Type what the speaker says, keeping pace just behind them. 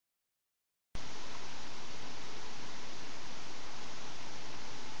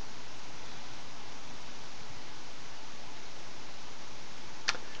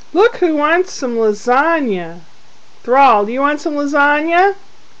Look who wants some lasagna. Thrall, do you want some lasagna?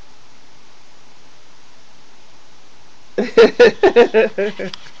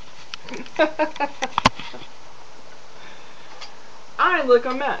 I look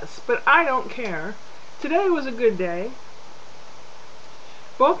a mess, but I don't care. Today was a good day.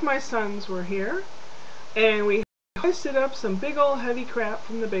 Both my sons were here, and we hoisted up some big old heavy crap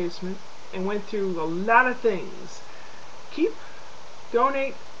from the basement and went through a lot of things. Keep,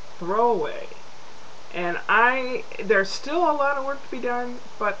 donate, throw away. And there's still a lot of work to be done,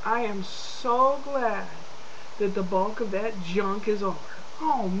 but I am so glad that the bulk of that junk is over.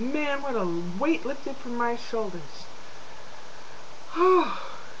 Oh man, what a weight lifted from my shoulders. Oh,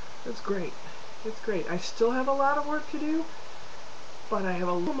 that's great. It's great. I still have a lot of work to do, but I have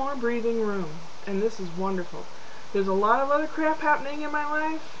a little more breathing room, and this is wonderful. There's a lot of other crap happening in my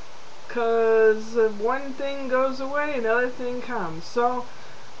life, because one thing goes away, another thing comes. So,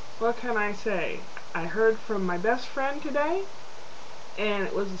 what can I say? I heard from my best friend today, and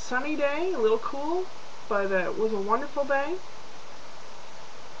it was a sunny day, a little cool, but it was a wonderful day.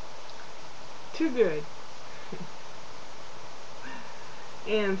 Too good.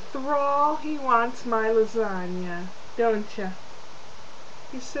 And Thrall, he wants my lasagna, don't ya?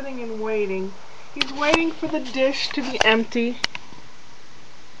 He's sitting and waiting. He's waiting for the dish to be empty.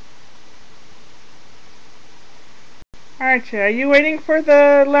 Aren't you? Are you waiting for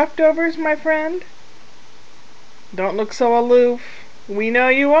the leftovers, my friend? Don't look so aloof. We know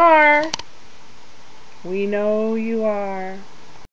you are. We know you are.